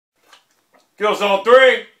Killzone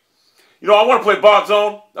 3. You know, I want to play Bot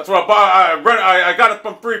Zone. That's what I bought. I got it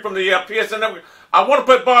from free from the PSN network. I want to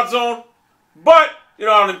play Bot Zone, but, you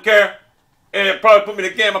know, I don't even care. And it probably put me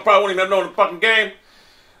in the game. I probably won't even know the fucking game.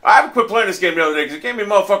 I haven't quit playing this game the other day because it gave me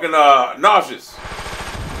motherfucking nauseous.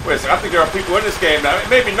 Wait a second, I think there are people in this game now. It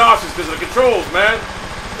made me nauseous because of the controls, man.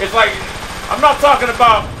 It's like, I'm not talking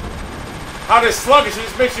about how they're sluggish. It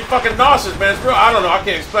just makes you fucking nauseous, man. It's real. I don't know. I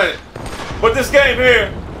can't explain it. But this game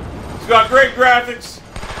here, it's got great graphics.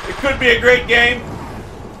 It could be a great game.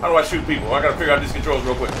 How do I shoot people? I gotta figure out these controls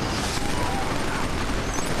real quick.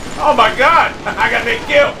 Oh my god! I got me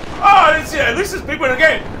killed. Oh, I didn't see that. At least there's people in the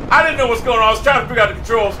game. I didn't know what's going on. I was trying to figure out the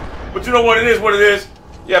controls. But you know what it is, what it is.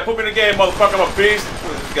 Yeah, put me in the game, motherfucker. I'm a beast.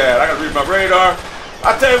 What is this guy? I gotta read my radar.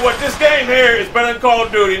 I tell you what, this game here is better than Call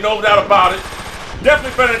of Duty. No doubt about it.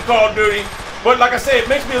 Definitely better than Call of Duty. But like I say, it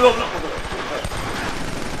makes me a little...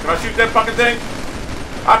 Can I shoot that fucking thing?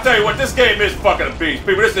 I tell you what, this game is fucking a beast.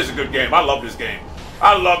 People, this is a good game. I love this game.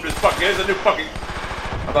 I love this fucking... It's a new fucking...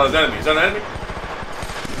 I thought it was an enemy. Is that an enemy?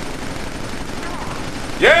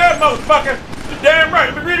 Yeah, motherfucker. You're damn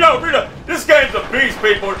right. Let me reload. This game's a beast,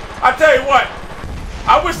 people. I tell you what.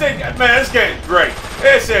 I wish they... Man, this game's great.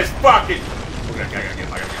 This is fucking... Look at that. I gotta get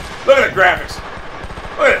it. Look at the graphics.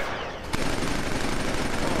 Look at it.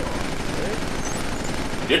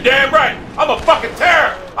 You're damn right. I'm a fucking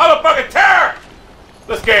terror. I'm a fucking terror.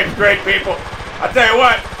 This game's great, people. I tell you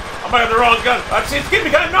what. I might have the wrong gun. See, it's getting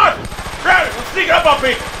me kind of nauseous. Grab it. I'm sneaking up on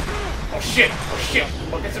people. Oh, shit. Oh, shit.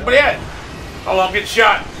 Look at somebody at it. Hold on, I'm getting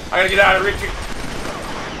shot. I gotta get out of Richie.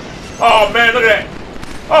 Oh, man, look at that.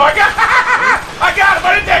 Oh, I got him.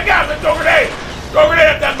 I didn't think I got him. Throw a grenade. Throw a grenade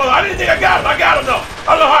at that mother. I didn't think I got him. I got him, though.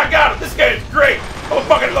 I don't know how I got him. This game's great. Oh,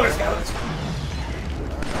 fucking look at this guy.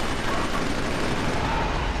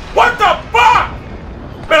 What the fuck?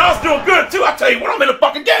 Man, I was doing good, too. I tell you what, I'm in a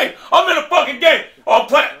fucking game. I'm in a fucking game. Oh, I'm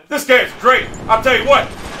playing. This game's great. I'll tell you what.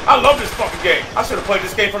 I love this fucking game. I should have played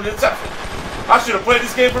this game from the inception. I should have played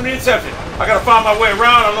this game from the inception. I gotta find my way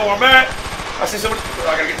around. I don't know where I'm at. I see somebody.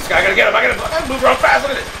 I gotta get this guy. I gotta get him. I gotta move around fast.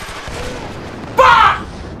 Look at this. Fuck!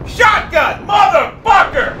 Shotgun!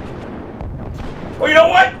 Motherfucker! Well, you know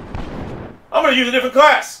what? I'm gonna use a different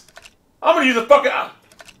class. I'm gonna use a fucking...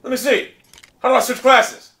 let me see. How do I switch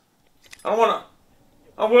classes? I don't wanna...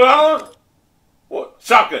 What?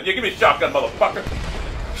 Shotgun. Yeah, give me a shotgun, motherfucker.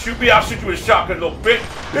 Shoot me, I'll shoot you with a shotgun, little bitch.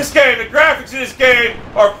 This game, the graphics in this game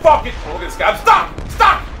are fucking... Oh, look at this guy. Stop!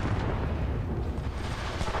 Stop!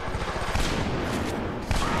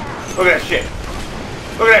 Look at that shit.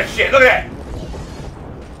 Look at that shit. Look at that.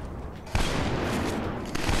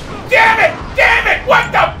 Damn it! Damn it!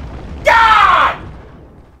 What the... God!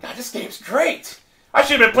 God, this game's great. I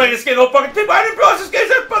should have been playing this game the whole fucking time, but I didn't realize this game's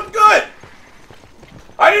that fucking good.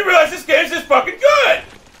 I didn't realize this game's this fucking good.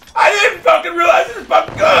 I didn't fucking realize this is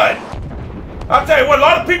fucking good. I'll tell you what, a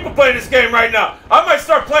lot of people playing this game right now. I might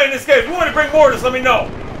start playing this game. If you want to bring more of this, let me know.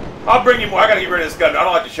 I'll bring you more. I gotta get rid of this gun. I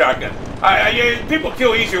don't like the shotgun. People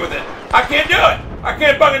kill easier with it. I can't do it. I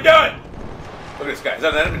can't fucking do it. Look at this guy. Is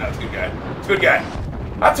that an enemy? No, it's a good guy. It's a good guy.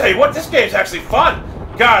 I'll tell you what, this game's actually fun.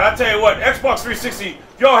 God, I'll tell you what, Xbox 360,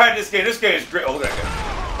 if y'all had this game is great. Oh, look at that guy.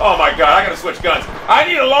 Oh my God, I gotta switch guns. I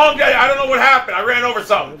need a long day. I don't know what happened. I ran over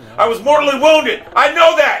something. I was mortally wounded. I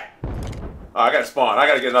know that. Oh, I gotta spawn. I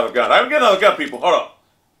gotta get another gun. I gotta get another gun, people. Hold on.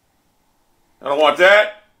 I don't want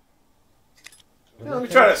that. Yeah, let me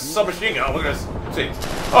try this submachine gun. Look at this. Let's see.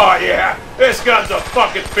 Oh yeah, this gun's a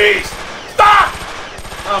fucking beast. Stop!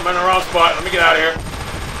 Oh, I'm in the wrong spot. Let me get out of here.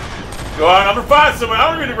 Go on. I'm gonna find someone. I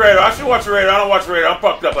don't read the radar. I should watch the radar. I don't watch the radar. I'm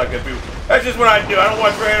fucked up like that, people. That's just what I do. I don't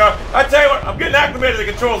watch the radar. I tell you what, I'm getting acclimated to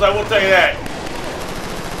the controls. I will tell you that.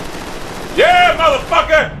 Yeah,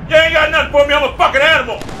 motherfucker! You ain't got nothing for me. I'm a fucking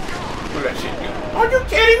animal. Look at that shit. Are you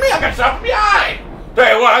kidding me? I got shot from behind. Tell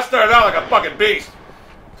you what, I started out like a fucking beast.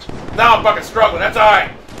 Now I'm fucking struggling. That's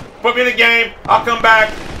alright. Put me in the game. I'll come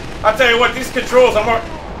back. I'll tell you what, these controls,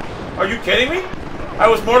 Are you kidding me? I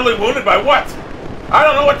was mortally wounded by what? I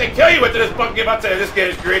don't know what they kill you with in this fucking game. I'll tell you, this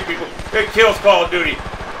game is great, people. It kills Call of Duty.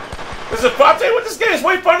 I'll tell you what, this game is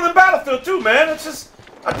way funner than Battlefield, too, man. It's just...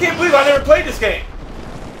 I can't believe I never played this game.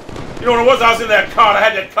 You know what it was? I was in that COD. I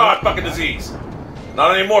had that COD fucking disease.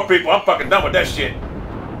 Not anymore, people. I'm fucking done with that shit.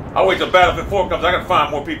 I'll wait till Battlefield 4 comes. I gotta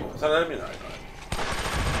find more people. Is that enemy? No,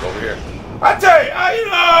 over here. I tell you,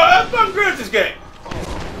 I'm fucking good at this game.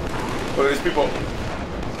 Look at these people. Look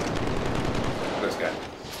at this guy.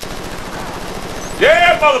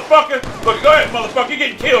 Yeah, motherfucker. Look, go ahead, motherfucker. You're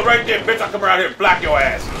getting killed right there, bitch. I'll come around here and black your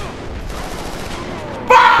ass.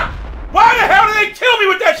 Fuck! Why the hell did they kill me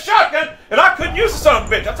with that shotgun and I couldn't use the son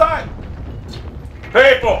of a bitch? That's alright.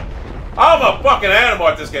 People, I'm a fucking animal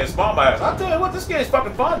at this game. Small my ass. I'll tell you what, this game is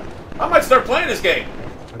fucking fun. I might start playing this game.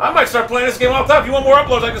 I might start playing this game all the time. If you want more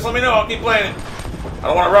uploads, like this, let me know. I'll keep playing it. I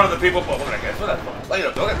don't want to run into people. But look at that guy. Look at that fucking plate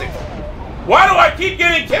up. Look at that thing. Why do I keep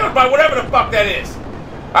getting killed by whatever the fuck that is?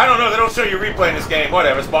 I don't know. They don't show you replaying this game.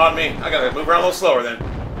 Whatever. Spawn me. I gotta move around a little slower then.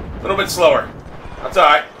 A little bit slower. That's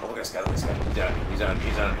alright. Oh, look at this guy. Look at this guy. He's on me. He's on me.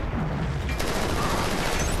 He's on me.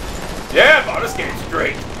 Yeah, bro. This game's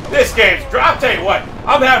great. This game's great. I'll tell you what.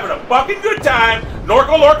 I'm having a fucking good time.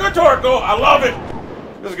 Norco, Lorco, Torco. I love it.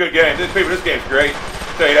 This is a good game. This game's great.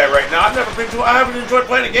 I'll tell you that right now. I haven't enjoyed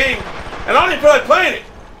playing a game. And I don't even feel like playing it.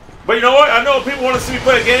 But you know what? I know people want to see me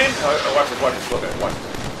play a game. Oh, watch this, watch this. Look at it, watch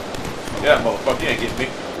this. Yeah, motherfucker, you ain't getting me.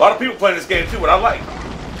 A lot of people playing this game too, what I like.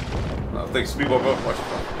 I think some people go, watch it.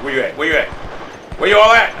 Where you at? Where you at? Where you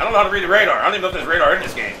all at? I don't know how to read the radar. I don't even know if there's radar in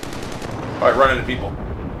this game. Probably run into people.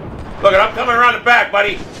 Look, I'm coming around the back,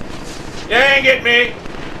 buddy. You ain't getting me.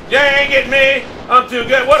 You ain't getting me. I'm too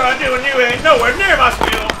good. What do I do when you ain't nowhere near my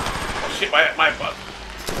skill? Oh shit, my bug.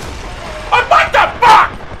 Oh, what the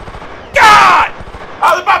fuck? God!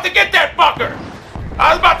 I was about to get that fucker!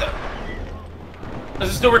 I was about to... Is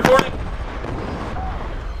it still recording?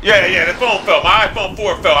 Yeah, the phone fell. My iPhone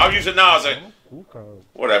 4 fell. I'll use it now as a...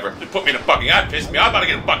 Whatever. Just put me in a fucking... That pissed me. I was about to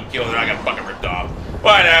get fucking killed and I got fucking ripped off.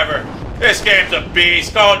 Whatever. This game's a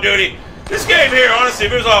beast. Call of Duty. This game here, honestly,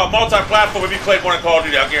 if it was a multi-platform, if you played one in Call of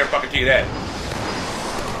Duty, I'll guarantee fucking tell you that.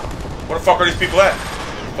 Where the fuck are these people at?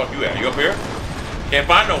 Where the fuck you at? You up here? Can't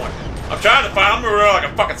find no one. I'm trying to find... I'm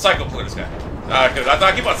like a fucking psycho for this guy. Because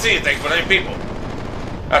I keep on seeing things, but I ain't people.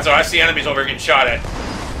 That's all. I see enemies over here getting shot at.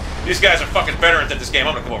 These guys are fucking veterans at this game.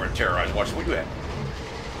 I'm gonna come over and terrorize. Watch. Where you at?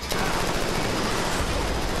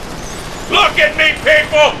 Look at me,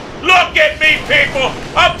 people! Look at me, people!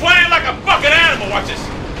 I'm playing like a fucking animal. Watch this.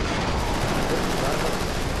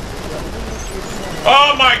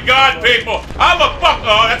 Oh my God, people! I'm a fuck.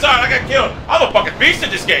 Oh, that's all right. I got killed. I'm a fucking beast in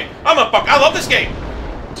this game. I love this game.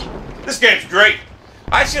 This game's great.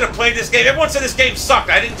 I should have played this game. Everyone said this game sucked.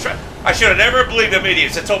 I didn't try. I should have never believed them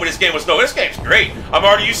idiots that told me this game was no. This game's great. I'm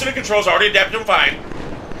already used to the controls. Already adapted them fine.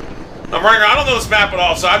 I'm running around. I don't know this map at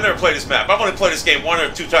all, so I've never played this map. I've only played this game 1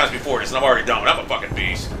 or 2 times before this, and I'm already done. I'm a fucking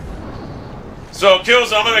beast. So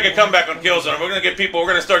Killzone, I'm gonna make a comeback on Killzone. We're gonna get people. We're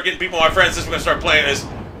gonna start getting people, my friends. We're gonna start playing this.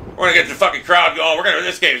 We're gonna get the fucking crowd going.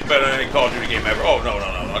 This game's better than any Call of Duty game ever. Oh no!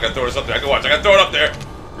 I gotta throw this up there. I can watch. I gotta throw it up there.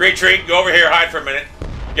 Retreat. Go over here. Hide for a minute.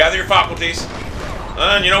 Gather your faculties.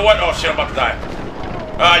 And you know what? Oh shit, I'm about to die.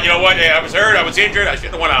 You know what? Yeah, I was hurt, I was injured, I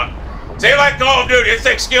shouldn't have went out. Say like Call of Duty, it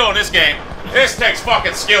takes skill in this game. This takes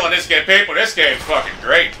fucking skill in this game, people. This game's fucking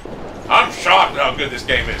great. I'm shocked at how good this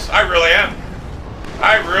game is. I really am.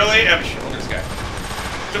 I really am. Shit, look at this guy.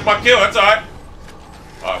 Took my kill, that's alright.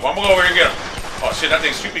 Alright, well, I'm gonna go over here and get him. Oh shit, that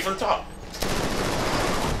thing shoot me from the top.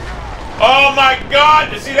 Oh my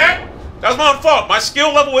God, you see that? That was my own fault. My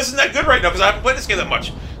skill level isn't that good right now because I haven't played this game that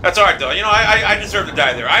much. That's alright though. You know, I deserve to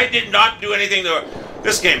die there. I did not do anything to...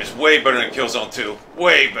 This game is way better than Killzone 2.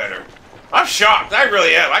 Way better. I'm shocked. I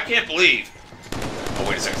really am. I can't believe. Oh,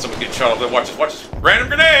 wait a second. Someone's getting shot over there. Watch this. Watch this. Random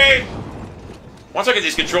grenade! Once I get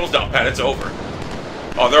these controls down pat, it's over.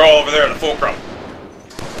 Oh, they're all over there in the fulcrum.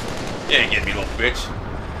 You ain't getting me, little bitch.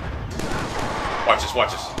 Watch this.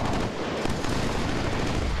 Watch this.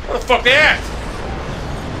 Where the fuck they at?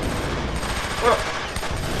 Where the...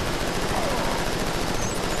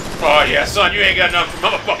 Oh yeah, son, you ain't got nothing from...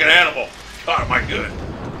 I'm a fucking animal. God, am I good.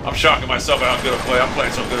 I'm shocking myself at how good I play. I'm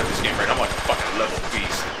playing so good at this game right now. I'm like a fucking level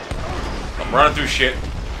beast. I'm running through shit.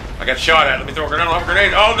 I got shot at. Let me throw a grenade. I don't have a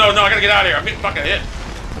grenade. Oh, no, I gotta get out of here. I'm getting fucking hit.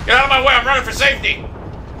 Get out of my way. I'm running for safety.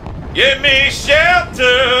 Give me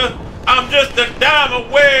shelter. I'm just a dime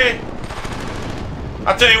away.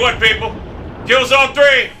 I'll tell you what, people. Killzone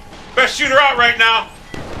 3. Best shooter out right now.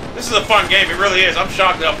 This is a fun game. It really is. I'm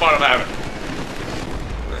shocked at how fun I'm having.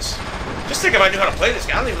 Just think if I knew how to play this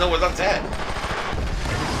game. I don't even know where that's at.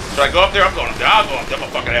 Should I go up there? I'm going up there. I'll go up there. I'm a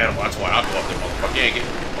fucking animal. That's why I'll go up there, motherfucker. You ain't get...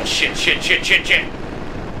 Oh, shit. Oh,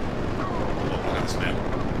 look at this, man.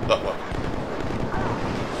 Look.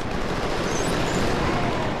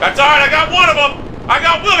 That's alright. I got one of them.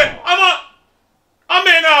 Look at... I'm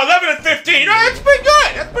in 11 and 15. That's pretty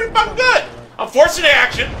good. That's pretty fucking good. I'm forcing the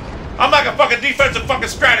action. I'm like a fucking defensive fucking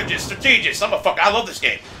strategist. I love this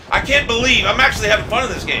game. I can't believe I'm actually having fun in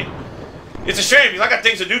this game. It's a shame because I got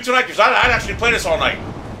things to do tonight because I'd actually play this all night.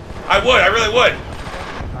 I really would.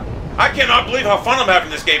 I cannot believe how fun I'm having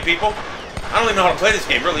this game, people. I don't even know how to play this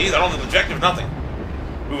game really either. I don't know the objective, nothing.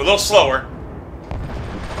 Move a little slower.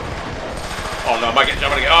 Oh no, am I gonna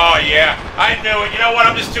get... Oh yeah, I knew it. You know what?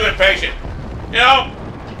 I'm just too impatient. You know?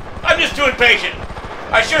 I'm just too impatient.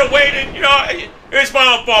 I should have waited, you know... It's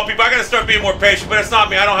my own fault, people. I gotta start being more patient, but it's not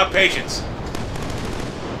me. I don't have patience.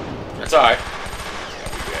 That's alright.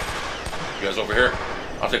 You guys over here?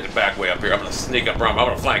 I'll take the back way up here. I'm gonna sneak up around him. I'm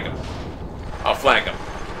gonna flank him. I'll flank him.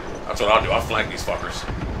 That's what I'll do. I'll flank these fuckers.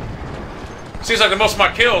 Seems like the most of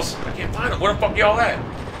my kills. I can't find them. Where the fuck y'all at?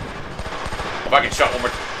 If I get shot one more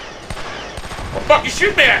time. What the fuck you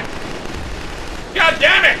shoot me at? God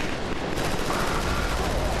damn it!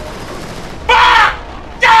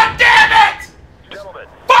 Fuck! God damn it!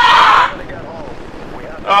 Fuck!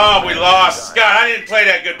 Oh, we lost. God, I didn't play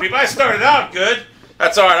that good, people. I started out good.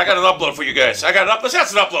 That's alright. I got an upload for you guys. I got an upload.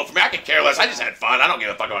 That's an upload for me. I can care less. I just had fun. I don't give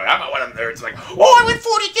a fuck about it. I'm not one of them nerds like, oh, I win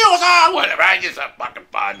 40 kills. Ah, whatever. I just have fucking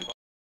fun.